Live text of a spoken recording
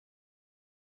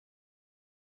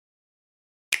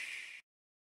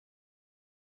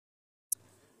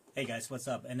Hey guys, what's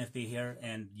up? NFB here,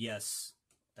 and yes,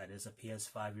 that is a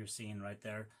PS5 you're seeing right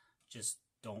there. Just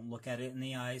don't look at it in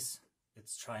the eyes.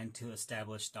 It's trying to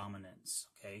establish dominance,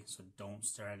 okay? So don't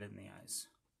stare at it in the eyes.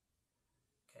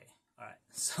 Okay, alright.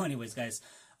 So anyways, guys,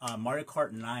 Mario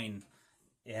Kart 9,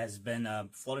 it has been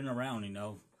floating around,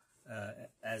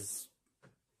 as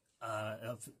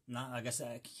not, I guess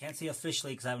I can't say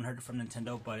officially because I haven't heard it from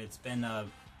Nintendo, but it's been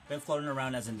floating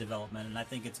around as in development, and I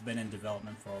think it's been in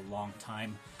development for a long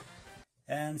time.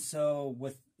 And so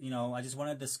I just want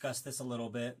to discuss this a little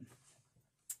bit,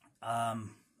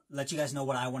 let you guys know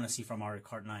what I want to see from Mario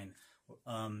Kart 9,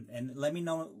 and let me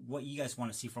know what you guys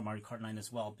want to see from Mario Kart 9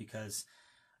 as well, because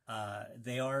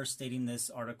they are stating this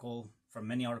article from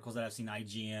many articles that I've seen,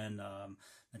 IGN,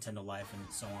 Nintendo Life,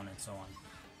 and so on and so on.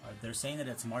 They're saying that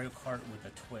it's Mario Kart with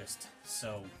a twist.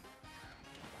 So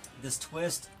this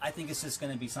twist, I think it's just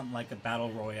going to be something like a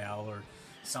battle royale or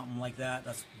something like that.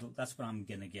 That's what I'm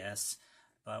gonna guess.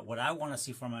 But what I want to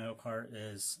see from Mario Kart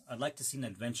is I'd like to see an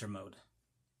adventure mode.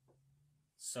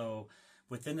 So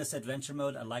within this adventure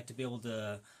mode, I'd like to be able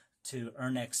to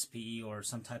earn XP or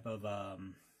some type of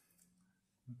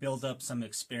build up some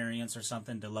experience or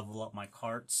something to level up my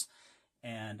karts,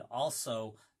 and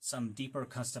also some deeper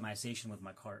customization with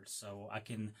my karts, so I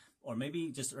can, or maybe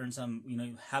just earn some,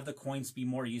 have the coins be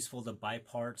more useful to buy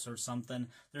parts or something.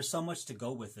 There's so much to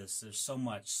go with this. There's so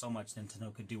much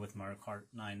Nintendo could do with Mario Kart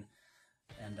 9,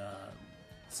 and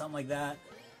something like that.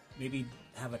 Maybe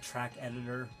have a track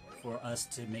editor for us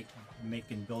to make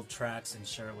and build tracks and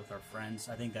share it with our friends.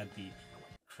 I think that'd be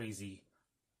crazy,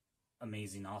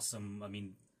 amazing, awesome. I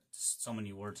mean, so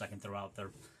many words I can throw out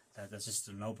there. That's just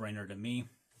a no-brainer to me.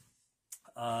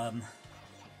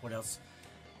 What else?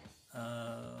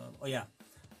 Oh yeah,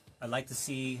 I'd like to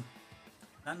see,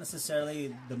 not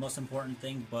necessarily the most important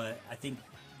thing, but I think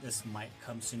this might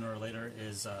come sooner or later,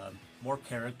 is more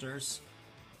characters,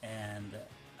 and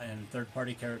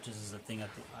third-party characters is a thing.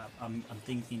 I'm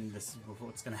thinking this is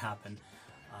what's going to happen.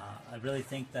 I really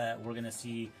think that we're going to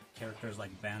see characters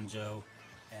like Banjo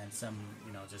and some,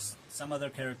 just some other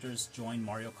characters join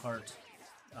Mario Kart.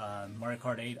 Mario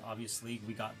Kart 8, obviously,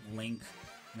 we got Link,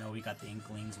 we got the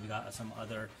Inklings, we got some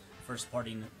other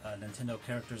first-party Nintendo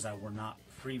characters that were not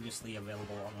previously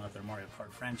available on other Mario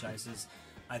Kart franchises.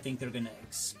 I think they're going to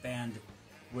expand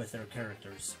with their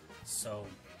characters. So,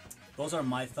 those are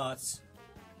my thoughts.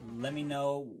 Let me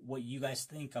know what you guys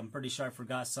think. I'm pretty sure I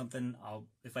forgot something.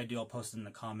 If I do, I'll post it in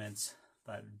the comments.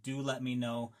 But do let me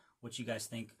know what you guys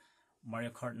think. Mario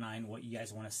Kart 9, what you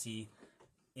guys want to see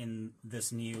in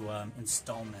this new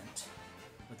installment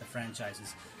with the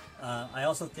franchises. I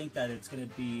also think that it's going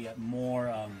to be more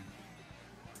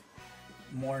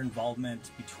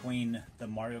involvement between the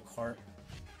Mario Kart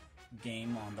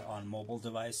game on mobile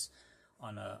device,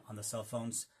 on the cell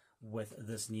phones, with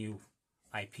this new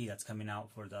IP that's coming out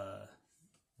for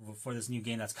this new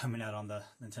game that's coming out on the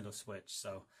Nintendo Switch.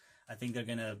 So I think they're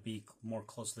going to be more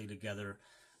closely together.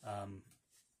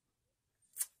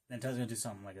 Nintendo's gonna do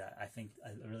something like that. I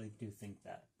really do think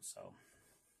that. So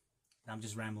I'm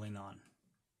just rambling on.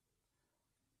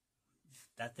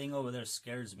 That thing over there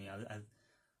scares me.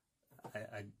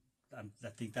 I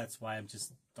think that's why I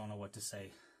just don't know what to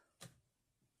say.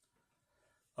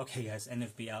 Okay, guys,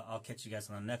 NFB. I'll catch you guys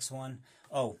on the next one.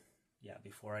 Oh, yeah.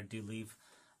 Before I do leave,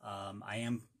 I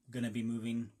am gonna be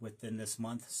moving within this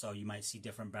month, so you might see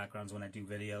different backgrounds when I do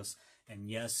videos. And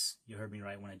yes, you heard me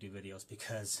right when I do videos,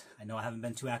 because I know I haven't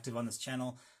been too active on this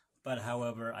channel, but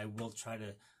however, I will try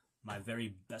to my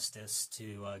very bestest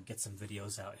to get some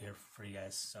videos out here for you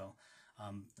guys. So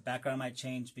the background might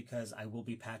change because I will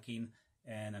be packing,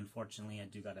 and unfortunately I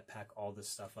do got to pack all this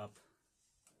stuff up,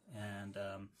 and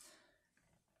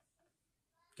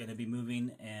gonna be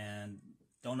moving, and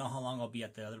don't know how long I'll be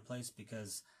at the other place,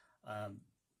 because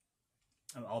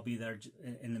I'll be there.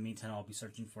 In the meantime, I'll be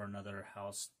searching for another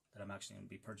house that I'm actually going to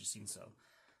be purchasing. So,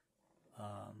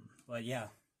 but yeah,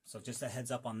 so just a heads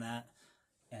up on that,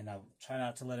 and I'll try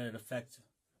not to let it affect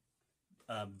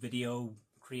video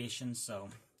creation. So,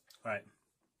 all right,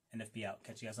 NFB out.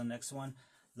 Catch you guys on the next one.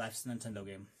 Life's a Nintendo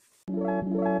game.